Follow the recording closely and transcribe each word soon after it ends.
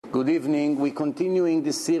Good evening. We're continuing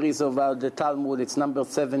this series about the Talmud. It's number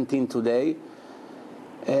 17 today.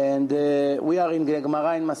 And we are in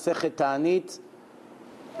Gemara in Masechet Ta'anit.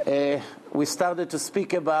 We started to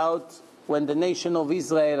speak about when the nation of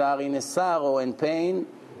Israel are in a sorrow and pain,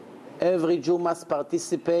 every Jew must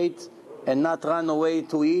participate and not run away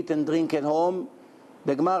to eat and drink at home.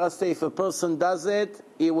 The Gemara says if a person does it,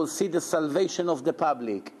 he will see the salvation of the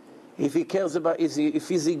public. If he cares about, if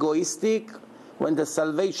he's egoistic, when the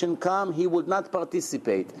salvation comes, he would not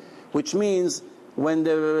participate. Which means when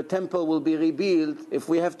the temple will be rebuilt, if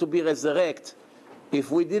we have to be resurrected, if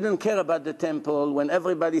we didn't care about the temple, when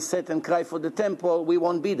everybody sat and cried for the temple, we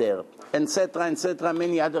won't be there, etc.,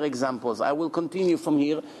 many other examples. I will continue from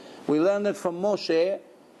here. We learned it from Moshe,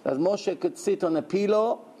 that Moshe could sit on a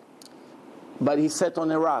pillow, but he sat on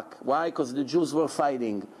a rock. Why? Because the Jews were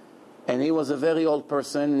fighting. And he was a very old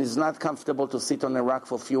person, and it's not comfortable to sit on a rock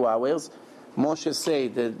for a few hours. Moshe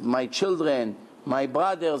said that my children, my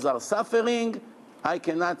brothers are suffering, I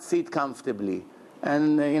cannot sit comfortably.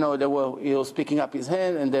 And he was picking up his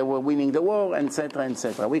hand, and they were winning the war,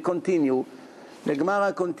 etc. We continue. The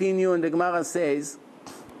Gemara continue, and the Gemara says,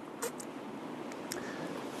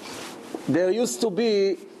 there used to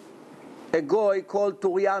be a guy called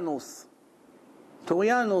Turianus.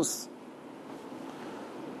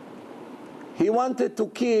 He wanted to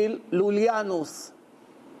kill Lulianus.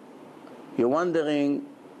 You're wondering,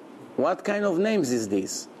 what kind of names is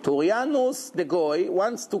this? Turianus, the goy,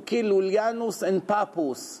 wants to kill Lulianus and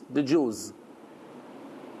Pappus, the Jews.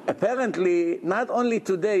 Apparently, not only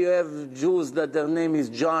today you have Jews that their name is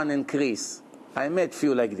John and Chris. I met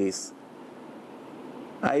few like this.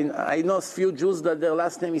 I know few Jews that their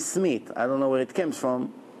last name is Smith. I don't know where it comes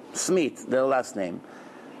from. Smith, their last name.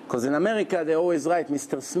 Because in America they always write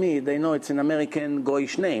Mr. Smith. They know it's an American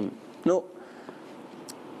goyish name. No.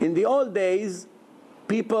 In the old days,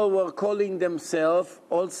 people were calling themselves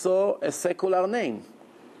also a secular name.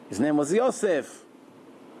 His name was Yosef.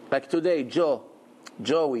 Like today,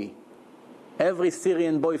 Joey. Every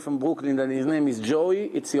Syrian boy from Brooklyn that his name is Joey,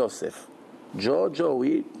 it's Yosef.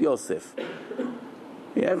 Joey, Yosef.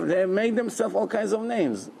 They made themselves all kinds of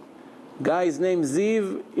names. Guy's name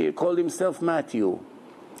Ziv, he called himself Matthew.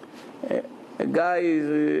 A guy,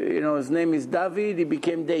 his name is David, he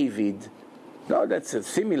became David. No, that's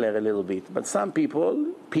similar a little bit. But some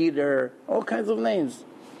people, Peter, all kinds of names.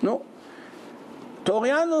 No.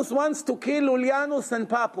 Turianus wants to kill Lulianus and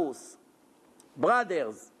Pappus,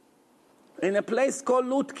 brothers, in a place called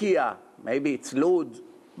Lutkia. Maybe it's Lud,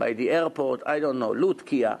 by the airport, I don't know,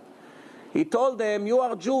 Lutkia. He told them, you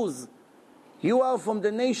are Jews. You are from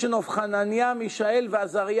the nation of Hananiah, Mishael, and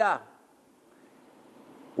Azariah.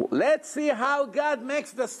 Let's see how God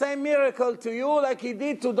makes the same miracle to you like he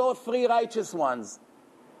did to those three righteous ones.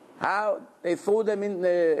 How they threw them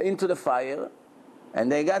into the fire, and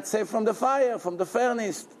they got saved from the fire, from the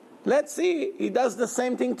furnace. Let's see, he does the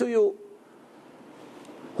same thing to you.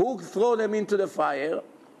 Who threw them into the fire?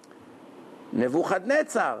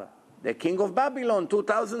 Nebuchadnezzar, the king of Babylon,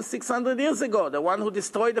 2,600 years ago, the one who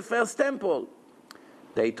destroyed the first temple.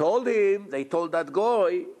 They told that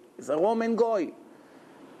goy, he's a Roman goy.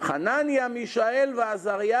 Hananiah, Mishael, and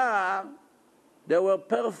Azariah, they were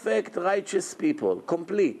perfect, righteous people,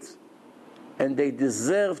 complete. And they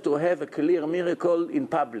deserve to have a clear miracle in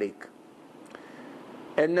public.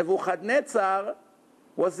 And Nebuchadnezzar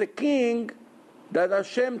was a king that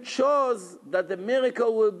Hashem chose that the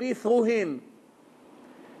miracle will be through him.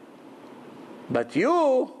 But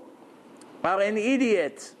you are an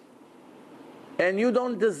idiot. And you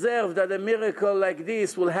don't deserve that a miracle like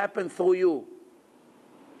this will happen through you.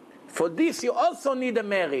 For this, you also need a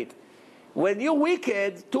merit. When you're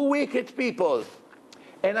wicked, two wicked people,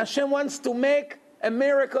 and Hashem wants to make a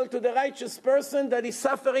miracle to the righteous person that is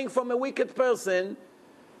suffering from a wicked person,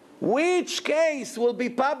 which case will be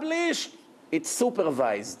published? It's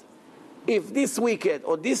supervised. If this wicked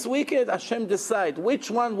or this wicked, Hashem decide which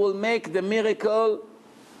one will make the miracle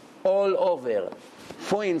all over.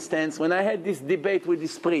 For instance, when I had this debate with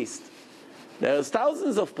this priest, there's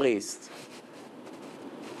thousands of priests.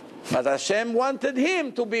 But Hashem wanted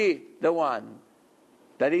him to be the one.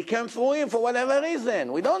 That he came through him for whatever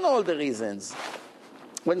reason. We don't know all the reasons.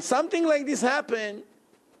 When something like this happens,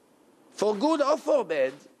 for good or for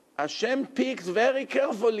bad, Hashem picks very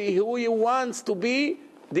carefully who he wants to be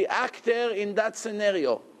the actor in that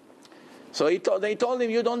scenario. So they told him,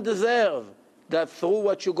 you don't deserve that through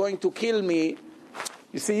what you're going to kill me.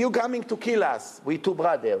 You see, you're coming to kill us, we two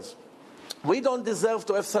brothers. We don't deserve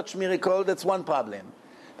to have such miracle, that's one problem.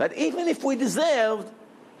 But even if we deserved,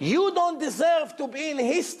 you don't deserve to be in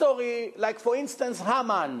history, like for instance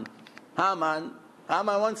Haman.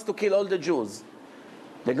 Haman wants to kill all the Jews.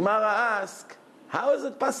 The Gemara asks, how is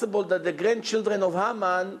it possible that the grandchildren of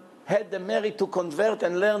Haman had the merit to convert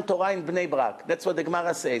and learn Torah in Bnei Brak? That's what the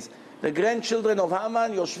Gemara says. The grandchildren of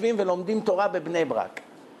Haman yoshvim velomdim Torah bebnei Brak.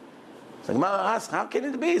 The Gemara asks, how can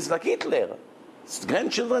it be? It's like Hitler. His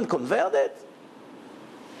grandchildren converted?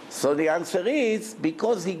 So the answer is,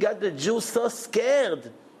 because he got the Jews so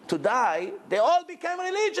scared to die, they all became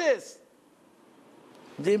religious.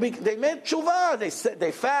 They made tshuva,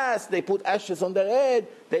 they fast, they put ashes on their head,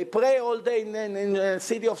 they pray all day in the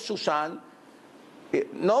city of Shushan.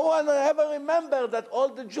 No one ever remembered that all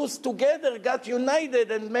the Jews together got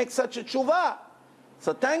united and make such a tshuva.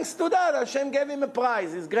 So thanks to that, Hashem gave him a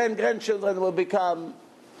prize. His grandchildren will become.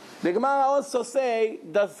 The Gemara also say,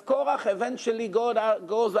 does Korach eventually goes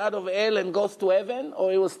out of hell and goes to heaven,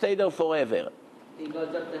 or he will stay there forever? He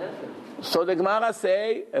goes up to heaven. So the Gemara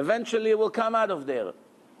say, eventually he will come out of there.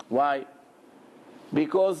 Why?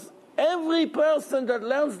 Because every person that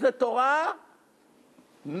learns the Torah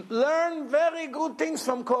learn very good things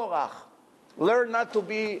from Korach. Learn not to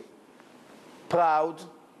be proud,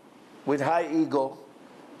 with high ego,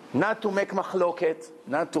 not to make machloket,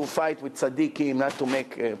 not to fight with tzaddikim, not to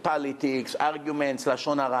make politics, arguments,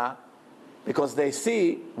 lashon hara, because they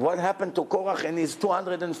see what happened to Korach and his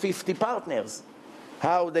 250 partners,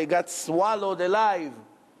 how they got swallowed alive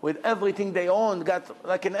with everything they owned, got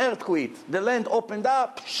like an earthquake. The land opened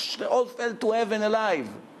up, they all fell to heaven alive.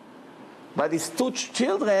 But his two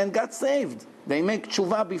children got saved. They make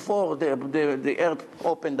tshuva before the earth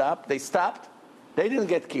opened up. They stopped. They didn't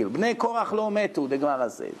get killed. Bnei Korach lo metu, the Gemara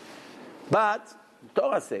says. But,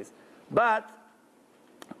 Torah says, but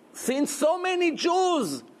since so many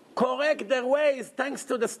Jews correct their ways thanks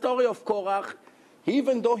to the story of Korach,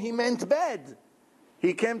 even though he meant bad,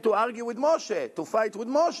 he came to argue with Moshe, to fight with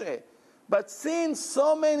Moshe. But since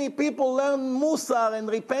so many people learn Musar and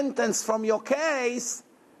repentance from your case,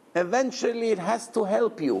 eventually it has to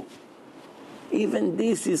help you. Even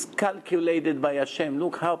this is calculated by Hashem.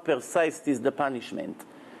 Look how precise is the punishment.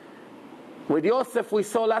 With Yosef we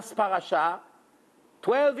saw last parasha,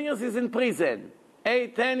 12 years he's in prison.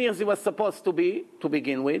 10 years he was supposed to be, to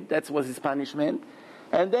begin with. That was his punishment.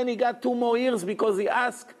 And then he got 2 more years because he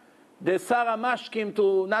asked the Sarah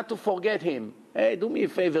Mashkim not to forget him. Hey, do me a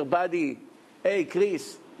favor, buddy. Hey,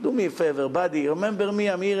 Chris, do me a favor, buddy. Remember me,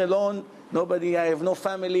 I'm here alone. Nobody, I have no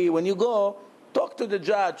family. When you go, talk to the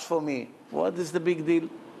judge for me. What is the big deal?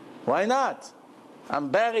 Why not? I'm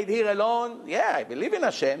buried here alone. Yeah, I believe in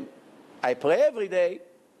Hashem. I pray every day.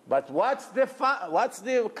 But what's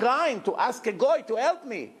the crime to ask a goy to help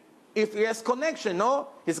me? If he has connection, no?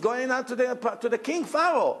 He's going out to the king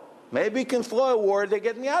Pharaoh. Maybe he can throw a word, they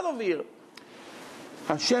get me out of here.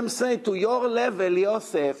 Hashem say, to your level,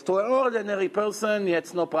 Yosef, to an ordinary person,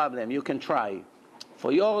 it's no problem. You can try.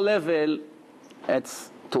 For your level, it's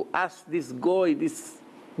to ask this goy, this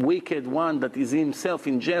wicked one that is himself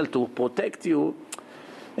in jail to protect you,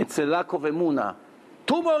 it's a lack of emunah.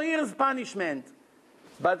 2 more years punishment.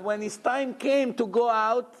 But when his time came to go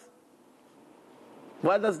out,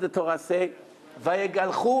 what does the Torah say?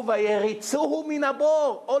 Vayegalchu vayeritzuhu min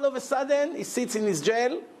habor. All of a sudden, he sits in his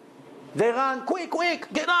jail. They run, quick,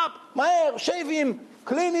 get up, maher, shave him,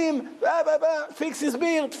 clean him, fix his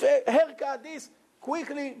beard, haircut, this.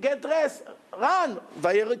 Quickly, get dressed, run,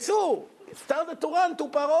 vayeritzu. Started to run to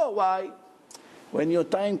Paro. Why? When your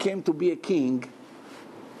time came to be a king,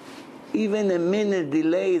 even a minute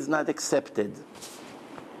delay is not accepted.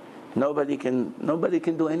 Nobody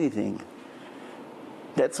can do anything.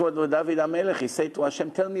 That's what David HaMelech, he said to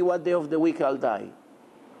Hashem, tell me what day of the week I'll die.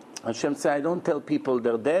 Hashem said, I don't tell people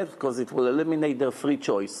their death because it will eliminate their free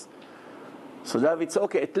choice. So David said,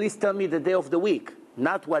 okay, at least tell me the day of the week.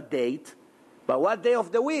 Not what date, but what day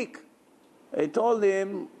of the week. He told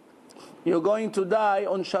him, you're going to die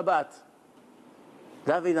on Shabbat.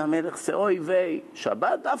 David HaMelech said, oy vey,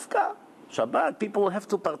 Shabbat dafka? Shabbat, people have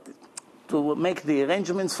to make the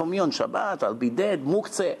arrangements for me on Shabbat. I'll be dead,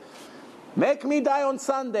 muktzeh. Make me die on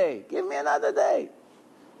Sunday. Give me another day.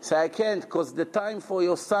 Say, I can't, because the time for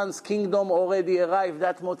your son's kingdom already arrived.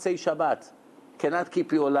 That Motzei Shabbat cannot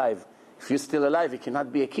keep you alive. If you're still alive, you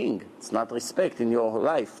cannot be a king. It's not respect in your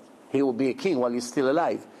life. He will be a king while you're still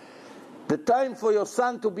alive. The time for your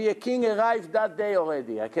son to be a king arrived that day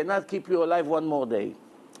already. I cannot keep you alive 1 more day.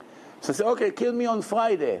 So I say, okay, kill me on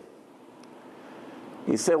Friday.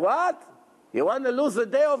 He said, what? You want to lose a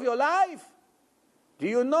day of your life? Do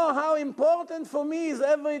you know how important for me is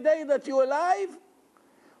every day that you're alive?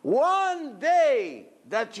 1 day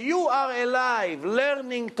that you are alive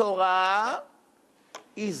learning Torah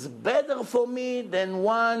is better for me than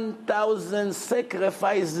 1,000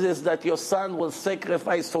 sacrifices that your son will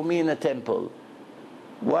sacrifice for me in a temple.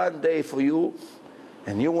 1 day for you,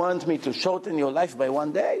 and you want me to shorten your life by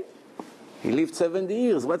 1 day? He lived 70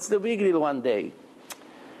 years. What's the big deal 1 day?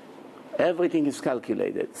 Everything is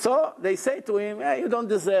calculated. So they say to him, hey, you don't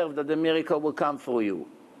deserve that the miracle will come for you.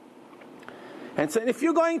 And said, if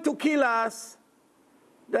you're going to kill us,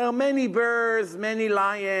 there are many bears, many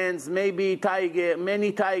lions, many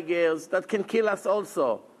tigers that can kill us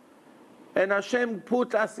also. And Hashem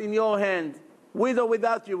put us in your hand. With or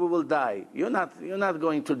without you, we will die. You're not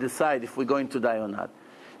going to decide if we're going to die or not.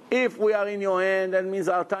 If we are in your hand, that means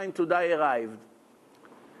our time to die arrived.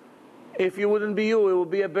 If it wouldn't be you, it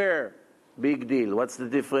would be a bear. Big deal. What's the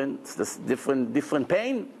difference? Different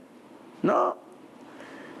pain? No.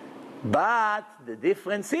 But the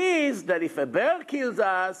difference is that if a bear kills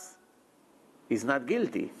us, he's not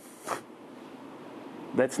guilty.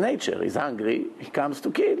 That's nature. He's hungry. He comes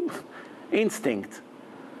to kill. Instinct.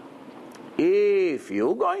 If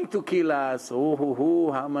you're going to kill us,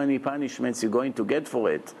 how many punishments you're going to get for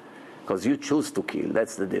it? Because you choose to kill.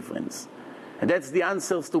 That's the difference. And that's the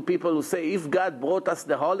answers to people who say, if God brought us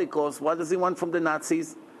the Holocaust, what does he want from the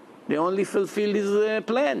Nazis? They only fulfill his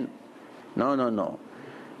plan. No.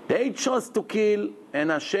 They chose to kill,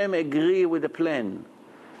 and Hashem agree with the plan.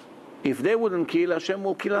 If they wouldn't kill, Hashem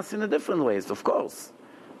will kill us in a different ways, of course.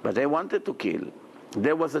 But they wanted to kill.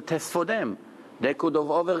 There was a test for them. They could have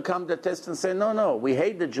overcome the test and say, no, we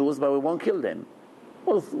hate the Jews, but we won't kill them.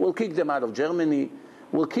 We'll kick them out of Germany.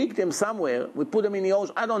 We'll kick them somewhere. We put them in the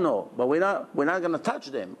ocean. I don't know. But we're not going to touch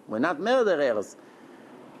them. We're not murderers.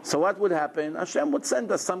 So what would happen? Hashem would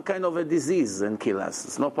send us some kind of a disease and kill us.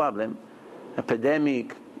 It's no problem.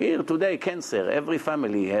 Epidemic. Here today, cancer. Every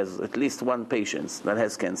family has at least one patient that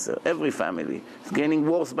has cancer. Every family. It's getting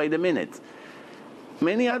worse by the minute.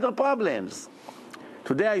 Many other problems.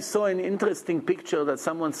 Today I saw an interesting picture that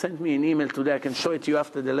someone sent me an email today. I can show it to you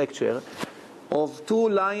after the lecture. Of two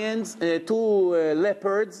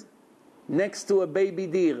leopards next to a baby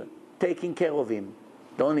deer, taking care of him.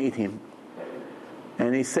 Don't eat him.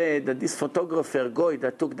 And he said that this photographer, Goy,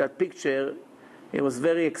 that took that picture, he was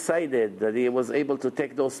very excited that he was able to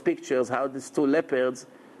take those pictures, how these two leopards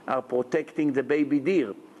are protecting the baby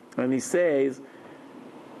deer. And he says,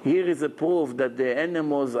 here is a proof that the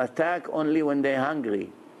animals attack only when they're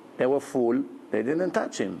hungry. They were full, they didn't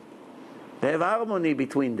touch him. They have harmony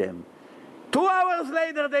between them. 2 hours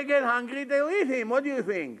later they get hungry, they'll eat him. What do you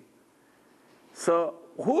think? So,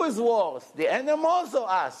 who is worse, the animals or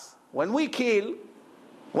us? When we kill,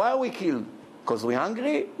 why are we killed? Because we're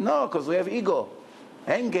hungry? No, because we have ego,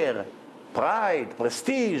 anger, pride,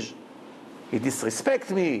 prestige. He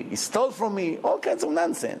disrespects me, he stole from me, all kinds of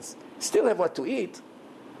nonsense. Still have what to eat.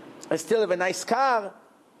 I still have a nice car.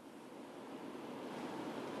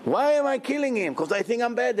 Why am I killing him? Because I think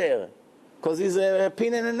I'm better. Because he's a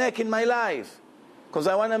pin in the neck in my life. Because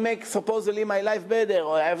I want to make supposedly my life better.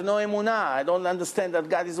 Or I have no emunah. I don't understand that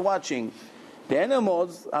God is watching. The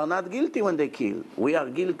animals are not guilty when they kill. We are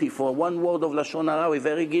guilty. For one word of Lashon Hara, we're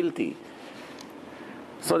very guilty.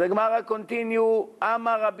 So the Gemara continue.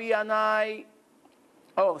 Amar Rabbi Yanai.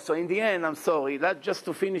 Oh, so in the end, I'm sorry. That's just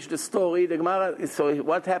to finish the story. The Gemara. So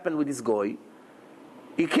what happened with this guy?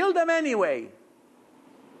 He killed them anyway.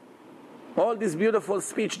 All this beautiful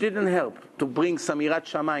speech didn't help to bring some Yirat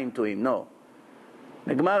Shamayim to him. No.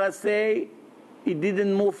 The Gemara say he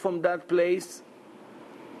didn't move from that place,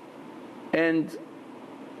 and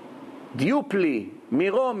Dupli,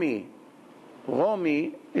 Miromi,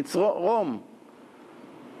 it's Rome,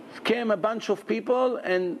 came a bunch of people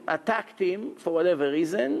and attacked him for whatever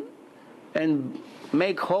reason and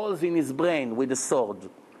make holes in his brain with a sword.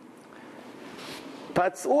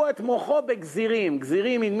 פצעו את מוחו בגזירים.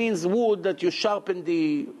 גזירים, it means wood that you sharpen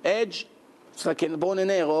the edge. It's like a bone and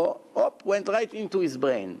arrow. Went right into his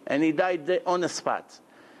brain. And he died there on the spot.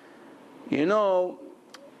 You know,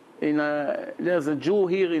 there's a Jew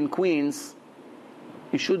here in Queens.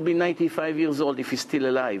 He should be 95 years old if he's still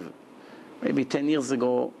alive. Maybe 10 years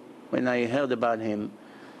ago, when I heard about him,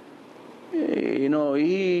 you know,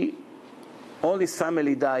 all his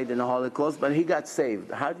family died in the Holocaust, but he got saved.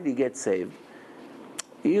 How did he get saved?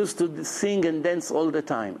 He used to sing and dance all the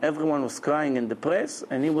time. Everyone was crying in the press,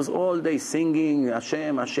 and he was all day singing,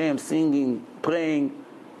 Hashem, Hashem, singing, praying,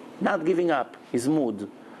 not giving up his mood.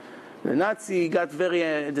 The Nazi got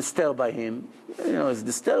very disturbed by him. You know, it's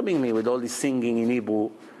disturbing me with all this singing in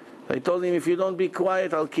Hebrew. I told him, if you don't be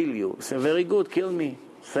quiet, I'll kill you. He said, very good, kill me.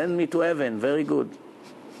 Send me to heaven, very good.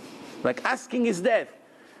 Like asking his death.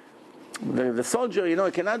 The soldier, you know,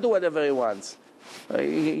 he cannot do whatever he wants.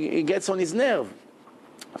 He gets on his nerve.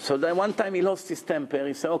 So then one time he lost his temper.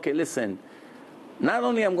 He said, okay, listen, not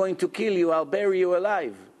only I'm going to kill you, I'll bury you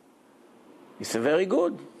alive. He said, very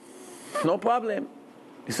good, no problem.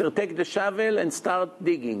 He said, take the shovel and start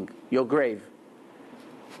digging your grave.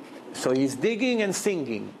 So he's digging and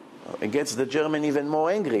singing. It gets the German even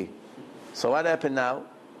more angry. So what happened now?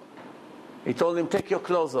 He told him, take your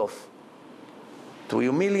clothes off, to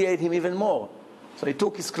humiliate him even more. So he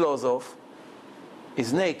took his clothes off.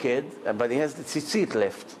 He's naked, but he has the tzitzit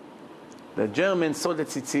left. The German saw the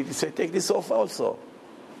tzitzit. He said, take this off also.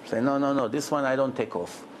 He said, no, this one I don't take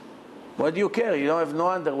off. What do you care? You don't have no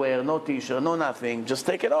underwear, no t-shirt, no nothing. Just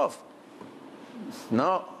take it off.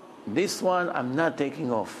 No, this one I'm not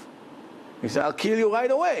taking off. He said, I'll kill you right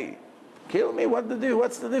away. Kill me, what's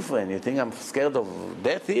the difference? You think I'm scared of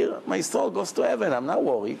death here? My soul goes to heaven, I'm not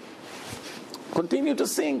worried. Continue to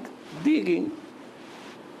sing, digging.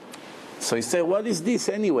 So he said, what is this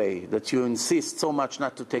anyway, that you insist so much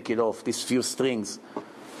not to take it off, these few strings?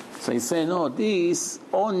 So he said, no, this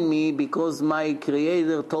on me because my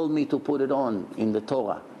Creator told me to put it on in the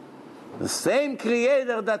Torah. The same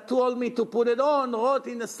Creator that told me to put it on wrote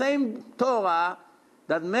in the same Torah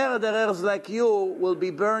that murderers like you will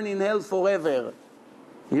be burned in hell forever.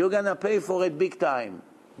 You're going to pay for it big time.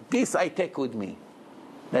 This I take with me.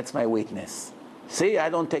 That's my witness. See, I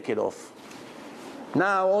don't take it off.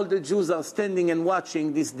 Now all the Jews are standing and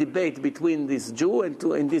watching this debate between this Jew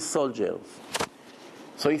and these soldiers.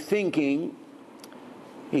 So he's thinking,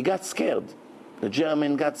 he got scared. The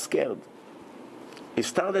German got scared. He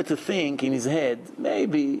started to think in his head,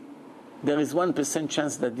 maybe there is 1%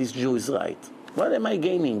 chance that this Jew is right. What am I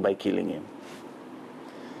gaining by killing him?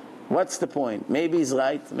 What's the point? Maybe he's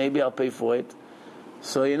right, maybe I'll pay for it.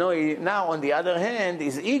 So, now on the other hand,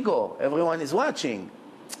 his ego. Everyone is watching.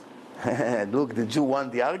 Look, the Jew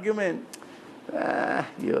won the argument.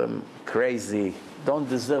 You're crazy. Don't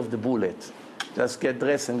deserve the bullet. Just get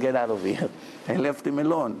dressed and get out of here. I left him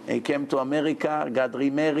alone. He came to America, got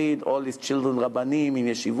remarried, all his children Rabbanim, in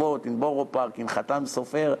Yeshivot, in Borough Park, in Khatam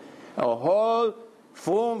Sofer. A whole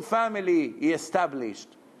Frum family he established.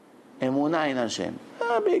 Emunah in Hashem.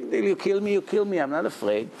 Big deal, you kill me, I'm not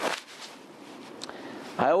afraid.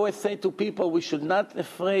 I always say to people, we should not be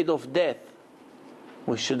afraid of death.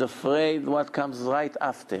 We should be afraid what comes right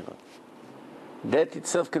after. Death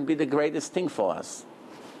itself can be the greatest thing for us.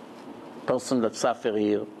 Person that suffers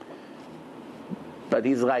here, but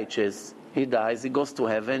he's righteous, he dies, he goes to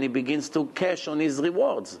heaven, he begins to cash on his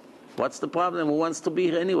rewards. What's the problem? Who wants to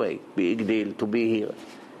be here anyway? Big deal to be here.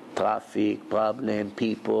 Traffic, problem,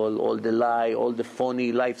 people, all the lie, all the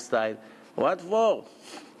phony lifestyle. What for?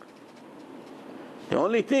 The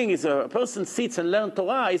only thing is a person sits and learns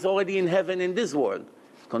Torah, is already in heaven in this world.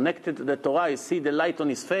 Connected to the Torah, you see the light on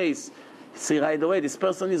his face, you see right away, this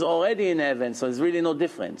person is already in heaven, so there's really no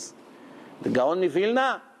difference. The Gaon of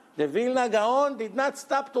Vilna, the Vilna Gaon did not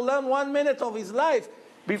stop to learn 1 minute of his life.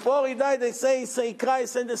 Before he died, they say he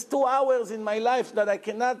cries, and there's 2 hours in my life that I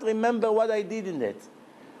cannot remember what I did in it.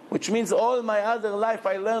 Which means all my other life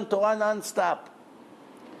I learned Torah non-stop.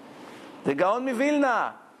 The Gaon of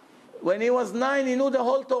Vilna, when he was 9, he knew the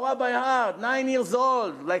whole Torah by heart. 9 years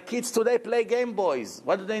old, like kids today play Game Boys.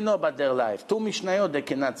 What do they know about their life? 2 Mishnayot they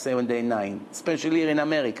cannot say when they're 9, especially here in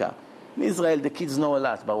America. In Israel, the kids know a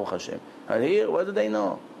lot, Baruch Hashem. And here, what do they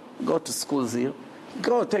know? Go to schools here.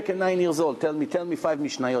 Go, take a 9 years old. Tell me 5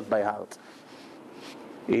 Mishnayot by heart.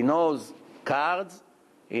 He knows cards.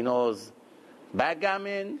 He knows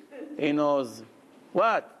backgammon. He knows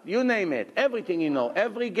what? You name it. Everything he knows.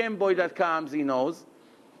 Every Game Boy that comes, he knows.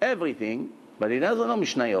 Everything. But he doesn't know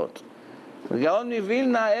Mishnayot. Gaon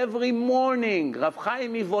Vilna, every morning, Rav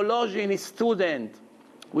Chaim Volozhin, his student,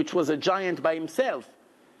 which was a giant by himself,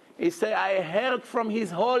 he said, I heard from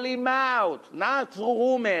his holy mouth, not through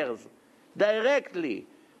rumors, directly,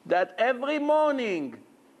 that every morning,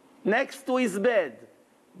 next to his bed,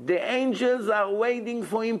 the angels are waiting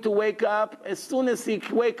for him to wake up. As soon as he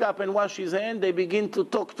wake up and wash his hand, they begin to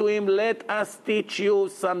talk to him, let us teach you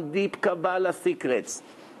some deep Kabbalah secrets.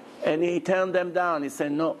 And he turned them down. He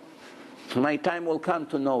said, no, my time will come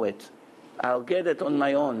to know it. I'll get it on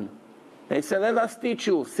my own. They said, let us teach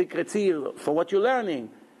you secrets here for what you're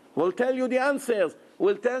learning. We'll tell you the answers.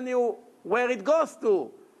 We'll tell you where it goes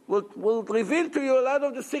to. We'll reveal to you a lot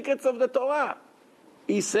of the secrets of the Torah.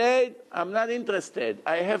 He said, I'm not interested.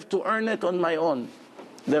 I have to earn it on my own.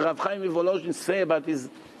 The Rav Chaim Volozhin say about his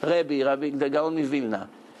Rebbe, the Gaon of Vilna,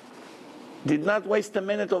 did not waste a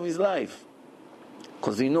minute of his life,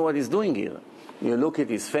 because he knew what he's doing here. You look at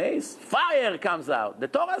his face, fire comes out. The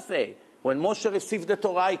Torah say, when Moshe received the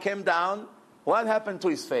Torah, he came down. What happened to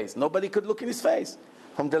his face? Nobody could look in his face.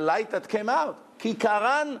 from the light that came out. Ki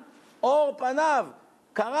karan or panav.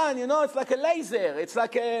 Karan, it's like a laser. It's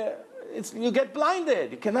like you get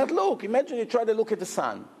blinded. You cannot look. Imagine you try to look at the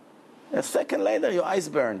sun. A second later, your eyes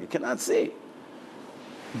burn. You cannot see.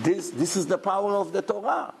 This is the power of the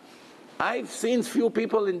Torah. I've seen few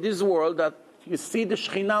people in this world that you see the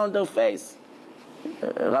Shekhinah on their face.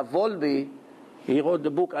 Rav Wolbe, he wrote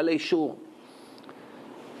the book Alei Shur.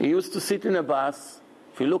 He used to sit in a bus.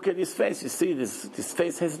 If you look at his face, you see this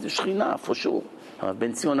face has the Shekhinah, for sure.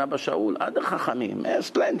 Ben Zion Abba Shaul, other Chachamim,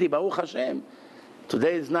 there's plenty, Baruch Hashem.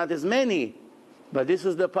 Today is not as many, but this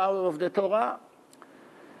is the power of the Torah.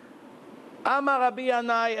 Amar Rabbi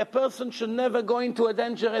Yanai, a person should never go into a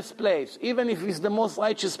dangerous place, even if he's the most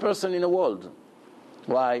righteous person in the world.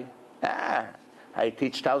 Why? I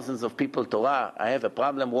teach thousands of people Torah. I have a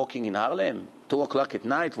problem walking in Harlem, 2 o'clock at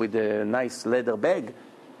night with a nice leather bag.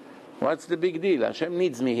 What's the big deal? Hashem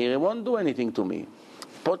needs me here. He won't do anything to me.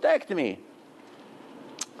 Protect me.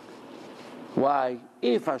 Why?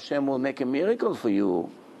 If Hashem will make a miracle for you,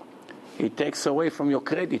 it takes away from your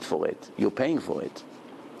credit for it. You're paying for it.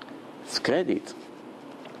 It's credit.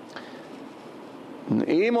 If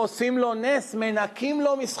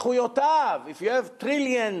you have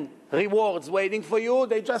trillion rewards waiting for you,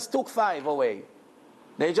 they just took 5 away.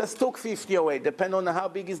 They just took 50 away. Depend on how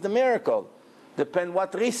big is the miracle. Depend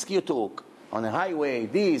what risk you took. On a highway,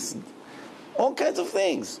 all kinds of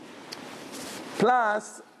things.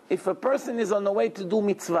 Plus, if a person is on the way to do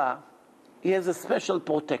mitzvah, he has a special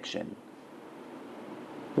protection.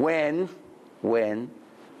 When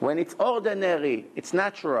it's ordinary, it's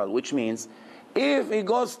natural, which means if he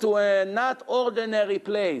goes to a not ordinary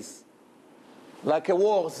place, like a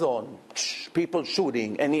war zone, people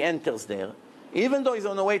shooting, and he enters there, even though he's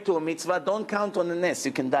on the way to a mitzvah, don't count on the nest,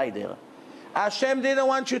 you can die there. Hashem didn't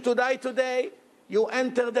want you to die today. You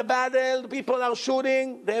enter the battle, people are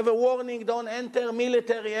shooting, they have a warning, don't enter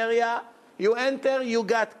military area. You enter, you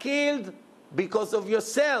got killed because of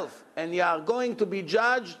yourself, and you are going to be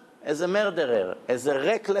judged as a murderer, as a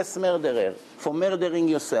reckless murderer, for murdering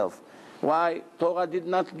yourself. Why? Torah did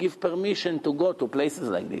not give permission to go to places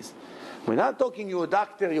like this. We're not talking you're a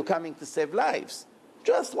doctor, you're coming to save lives.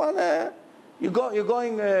 Just you're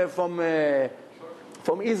going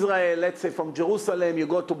from Israel, let's say from Jerusalem, you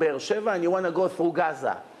go to Beersheba and you want to go through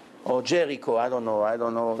Gaza or Jericho. I don't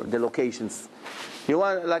know the locations.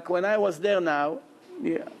 Like when I was there now,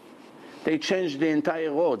 they changed the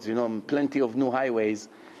entire roads. Plenty of new highways.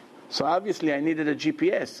 So obviously I needed a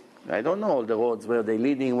GPS. I don't know all the roads, where they're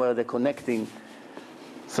leading, where they're connecting.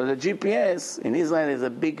 So the GPS in Israel is a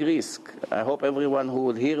big risk. I hope everyone who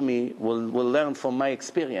will hear me will learn from my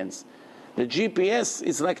experience. The GPS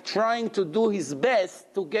is like trying to do his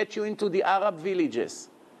best to get you into the Arab villages.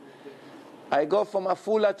 I go from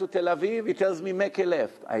Afula to Tel Aviv, he tells me make a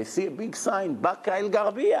left. I see a big sign, Baka El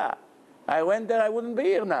Garbia. I went there, I wouldn't be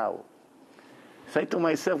here now. I say to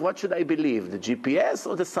myself, what should I believe, the GPS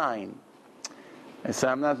or the sign? I say,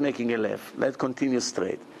 I'm not making a left, let's continue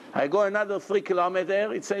straight. I go another 3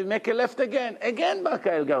 kilometers, it says make a left again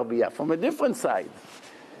Baka El Garbia, from a different side.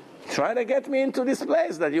 Try to get me into this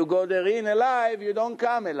place that you go there in alive, you don't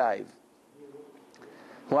come alive.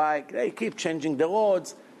 Why? They keep changing the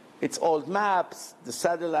roads. It's old maps, the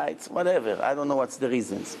satellites, whatever. I don't know what's the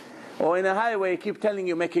reasons. Or in a highway, keep telling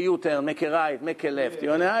you make a U-turn, make a right, make a left.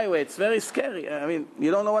 You're on a highway, it's very scary. I mean,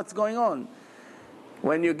 you don't know what's going on.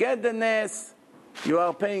 When you get the NES, you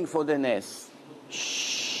are paying for the NES.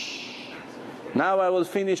 Shh. Now I will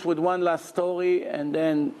finish with one last story, and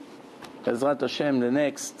then Ezrat Hashem, the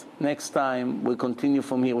next time, we'll continue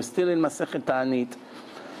from here. We're still in Masechet Ta'anit.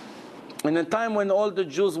 In a time when all the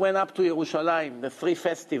Jews went up to Yerushalayim, the 3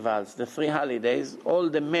 festivals, the 3 holidays, all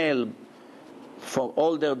the male for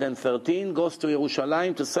older than 13 goes to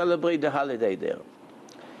Yerushalayim to celebrate the holiday there.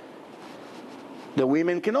 The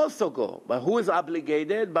women can also go, but who is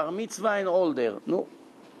obligated? Bar mitzvah and older. No.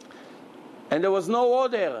 And there was no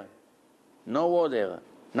water,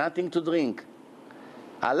 nothing to drink.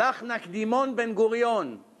 Alach Nakdimon ben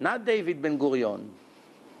Gurion, not David ben Gurion.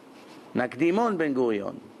 Nakdimon ben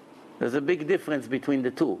Gurion. There's a big difference between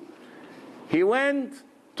the two. He went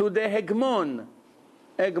to the Hegmon.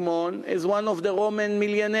 Hegmon is one of the Roman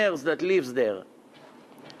millionaires that lives there.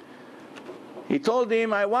 He told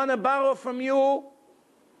him, I want to borrow from you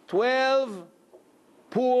 12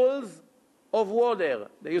 pools of water.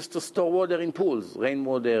 They used to store water in pools,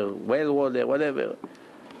 rainwater, well water, whatever.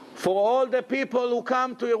 For all the people who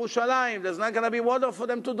come to Yerushalayim, there's not going to be water for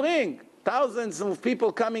them to drink. Thousands of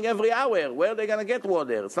people coming every hour. Where are they going to get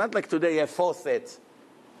water? It's not like today you have faucets.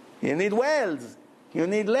 You need wells. You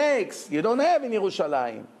need lakes. You don't have in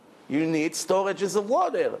Yerushalayim. you need storages of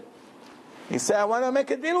water. He said, I want to make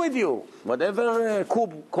a deal with you. Whatever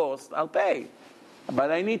cube cost, I'll pay. But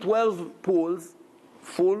I need 12 pools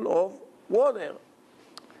full of water.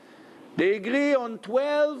 They agree on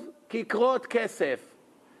 12 kikrot kesef.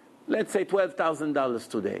 Let's say $12,000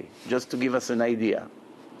 today, just to give us an idea.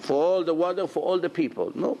 For all the water, for all the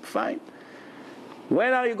people. No, fine.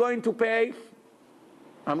 When are you going to pay?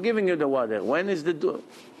 I'm giving you the water. When is the due?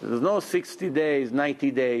 There's no 60 days,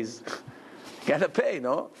 90 days. You gotta pay,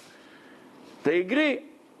 no? They agree.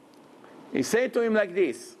 He said to him like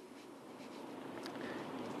this: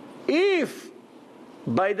 if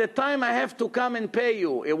by the time I have to come and pay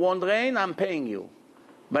you, it won't rain, I'm paying you.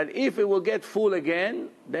 But if it will get full again,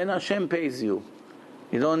 then Hashem pays you.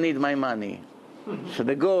 You don't need my money. So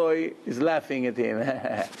the guy is laughing at him.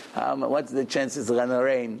 What's the chances it's gonna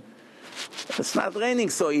rain? It's not raining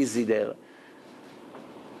so easy there.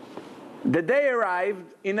 The day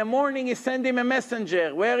arrived. In the morning he sent him a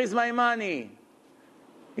messenger. Where is my money?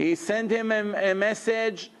 He sent him a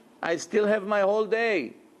message. I still have my whole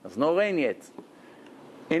day. There's no rain yet.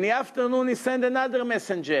 In the afternoon he sent another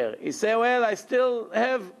messenger. He said, well, I still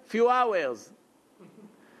have few hours.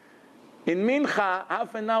 In Mincha,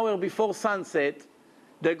 half an hour before sunset,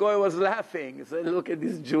 the guy was laughing. He said, look at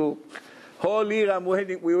this Jew. Whole year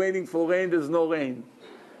we're waiting for rain, there's no rain.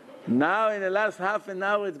 Now in the last half an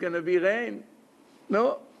hour it's going to be rain.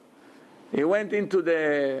 No. He went into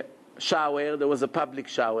the shower. There was a public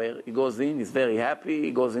shower. He goes in, he's very happy.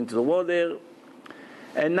 He goes into the water.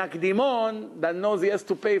 And Nakdimon, that knows he has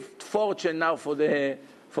to pay fortune now for the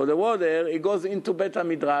water, he goes into Bet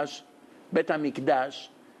HaMikdash,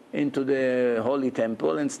 into the holy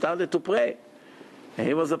temple, and started to pray. And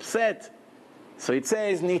he was upset. So it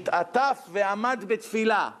says, Nit'ataf ve'amad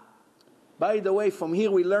betfilah. By the way, from here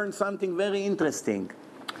we learn something very interesting.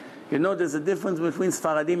 You know, there's a difference between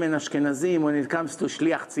Sfaradim and Ashkenazim when it comes to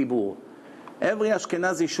Shliach Tzibur. Every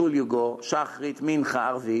Ashkenazi shul you go, Shachrit, Mincha,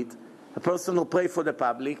 Arvit, the person who prays for the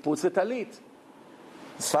public puts a talit.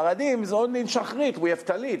 Sfaradim is only in Shachrit, we have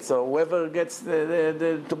talit, so whoever gets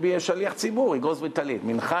to be a Shaliach Tzibur, he goes with talit.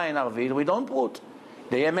 Mincha and Arvit, we don't put.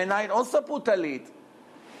 The Yemenite also put talit.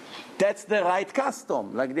 That's the right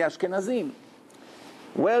custom, like the Ashkenazim.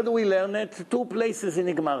 Where do we learn it? Two places in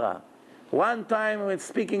the Gemara. One time when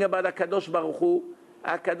speaking about HaKadosh Baruch Hu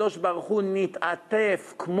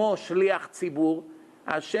nit'atef kmo shliach tzibur.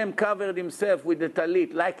 Hashem covered himself with the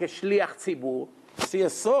talit like a shliach tzibur. See a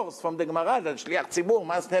source from the Gemara that shliach tzibur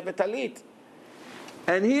must have a talit.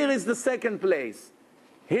 And here is the second place.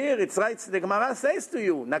 Here it's right, the Gemara says to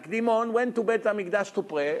you, Nakdimon went to Bet HaMikdash to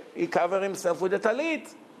pray, he covered himself with the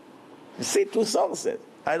talit. You see, two sources.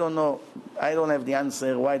 I don't know, I don't have the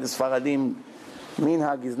answer why the Sfaradim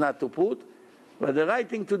minhag is not to put, but the right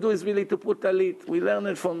thing to do is really to put talit. We learn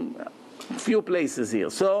it from a few places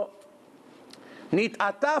here. So,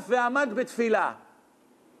 Nit'ataf ve'amad betfilah.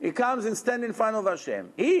 He comes and stands in front of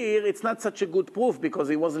Hashem. Here, it's not such a good proof because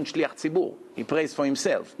he wasn't shliach tzibur. He prays for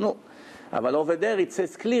himself. No. But over there it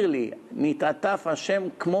says clearly, Nit'ataf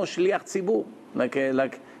Hashem kmo shliach tzibur.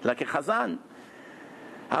 Like a chazan.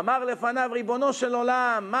 Amar lefanav ribono shel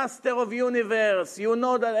olam, master of universe, you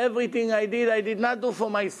know that everything I did not do for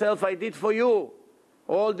myself, I did for you.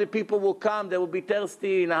 All the people will come, they will be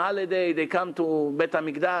thirsty in a holiday, they come to Bet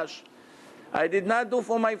HaMikdash. I did not do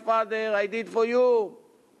for my father, I did for you.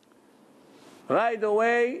 Right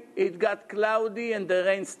away, it got cloudy and the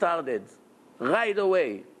rain started. Right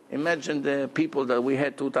away. Imagine the people that we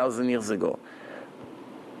had 2,000 years ago.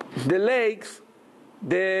 The lakes,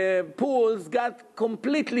 the pools got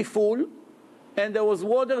completely full and there was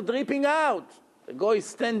water dripping out. The guy is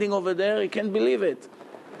standing over there, he can't believe it.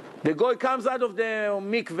 The guy comes out of the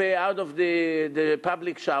mikveh, out of the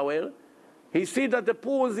public shower. He sees that the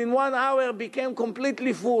pools in 1 hour became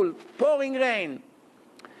completely full, pouring rain.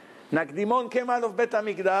 Nakdimon came out of Bet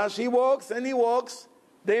HaMikdash, he walks and he walks.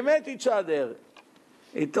 They met each other.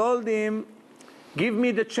 He told him, give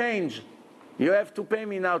me the change. You have to pay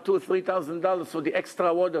me now $2,000 or $3,000 for the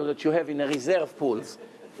extra water that you have in the reserve pools.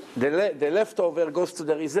 The leftover goes to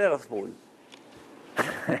the reserve pool.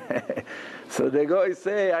 So the guy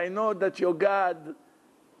say, I know that your God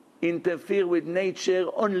interfere with nature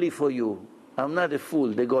only for you. I'm not a fool,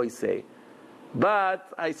 the guy say.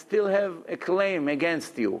 But I still have a claim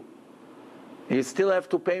against you. You still have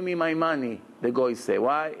to pay me my money, the guy say.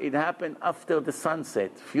 Why? It happened after the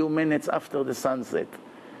sunset, few minutes after the sunset.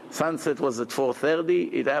 Sunset was at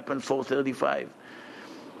 4:30, it happened 4:35.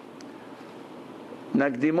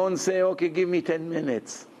 Nakdimon say, okay, give me 10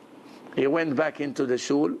 minutes. He went back into the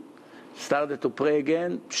shul, started to pray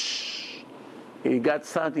again. He got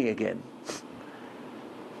sunny again.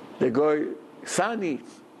 The guy, sunny.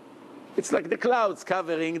 It's like the clouds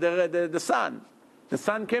covering the sun. The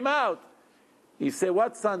sun came out. He said,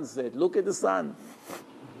 what sunset? Look at the sun.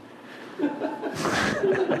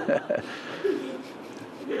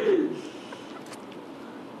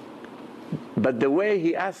 But the way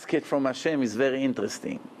he asked it from Hashem is very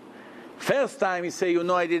interesting. First time he said,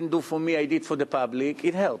 I didn't do for me, I did for the public.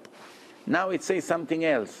 It helped. Now it says something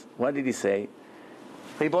else. What did he say?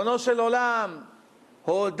 ריבונו של עולם,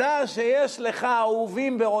 הודע שיש לך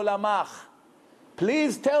אהובים בעולמך.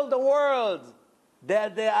 Please tell the world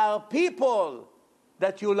that there are people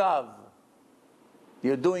that you love.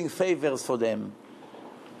 You're doing favors for them.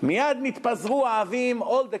 מיד נתפזרו האבים,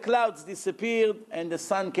 all the clouds disappeared and the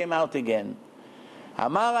sun came out again.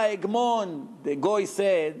 אמר ההגמון, the guy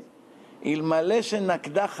said, אלמלא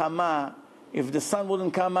שנקדה חמה, if the sun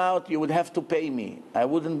wouldn't come out, you would have to pay me. I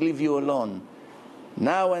wouldn't leave you alone.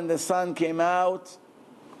 Now when the sun came out,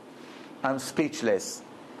 I'm speechless.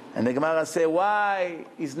 And the Gemara said, why?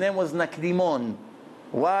 His name was Nakdimon.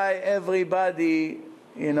 Why everybody,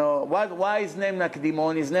 why his name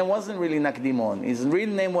Nakdimon? His name wasn't really Nakdimon. His real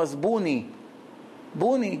name was Buni.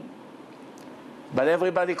 Buni. But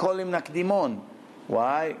everybody called him Nakdimon.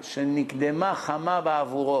 Why? Shenikdema chama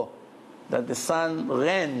ba'avuro. That the sun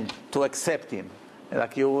ran to accept him.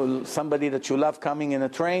 Like somebody that you love coming in a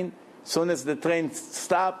train, as soon as the train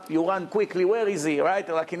stops, you run quickly. Where is he? Right?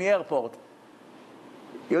 Like in the airport.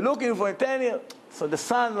 You're looking for a 10-year. So the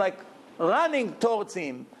sun like running towards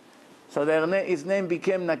him. So his name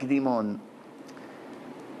became Nakdimon.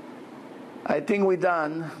 I think we're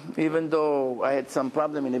done, even though I had some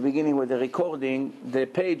problem in the beginning with the recording. The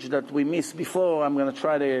page that we missed before, I'm going to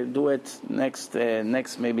try to do it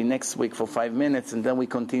maybe next week for 5 minutes, and then we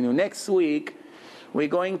continue. Next week, we're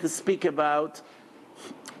going to speak about,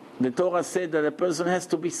 the Torah said that a person has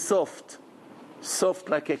to be soft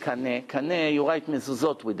like a kaneh. Kaneh, you write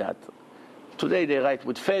mezuzot with that. Today they write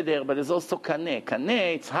with feather, but there's also kaneh.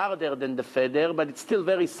 Kaneh, it's harder than the feather, but it's still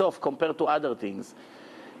very soft compared to other things.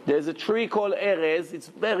 There's a tree called erez, it's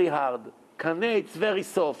very hard. Kaneh, it's very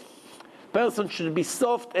soft. Person should be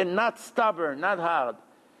soft and not stubborn, not hard.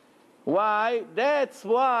 Why? That's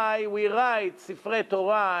why we write Sifrei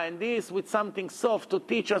Torah and this with something soft to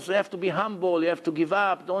teach us. You have to be humble, you have to give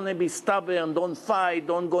up, don't be stubborn, don't fight,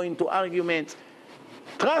 don't go into arguments.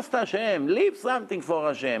 Trust Hashem, leave something for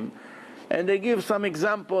Hashem. And they give some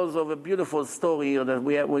examples of a beautiful story here that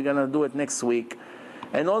we're going to do it next week.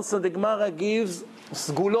 And also the Gemara gives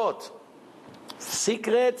sgulot,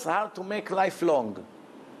 secrets how to make life long.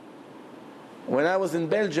 When I was in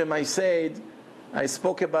Belgium, I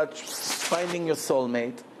spoke about finding your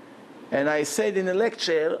soulmate. And I said in a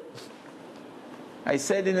lecture,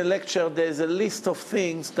 there's a list of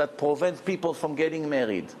things that prevent people from getting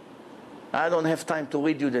married. I don't have time to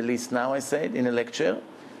read you the list now, I said in a lecture.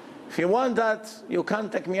 If you want that, you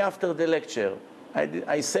contact me after the lecture.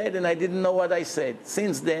 I said, and I didn't know what I said.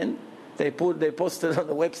 Since then, they posted on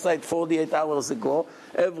the website 48 hours ago.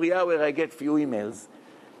 Every hour I get few emails.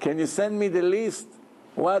 Can you send me the list?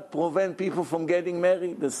 What prevent people from getting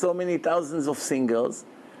married? There's so many thousands of singles,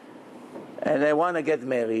 and they want to get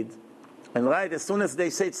married. And right, as soon as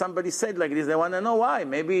somebody said like this, they want to know why.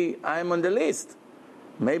 Maybe I'm on the list.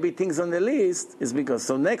 Maybe things on the list is because.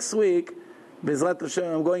 So next week, Bezrat Hashem,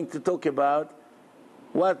 I'm going to talk about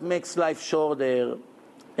what makes life shorter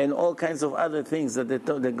and all kinds of other things that the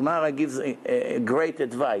Gemara gives a great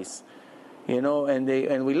advice.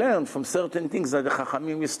 And we learn from certain things that the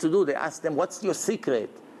Chachamim used to do. They asked them, what's your secret?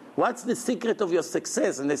 What's the secret of your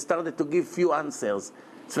success? And they started to give few answers.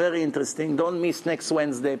 It's very interesting. Don't miss next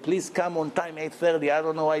Wednesday. Please come on time, 8:30. I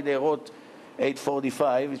don't know why they wrote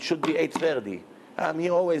 8:45. It should be 8:30. I'm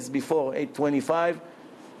here always before 8:25.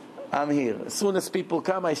 I'm here. As soon as people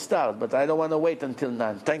come, I start. But I don't want to wait until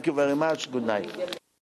 9. Thank you very much. Good night.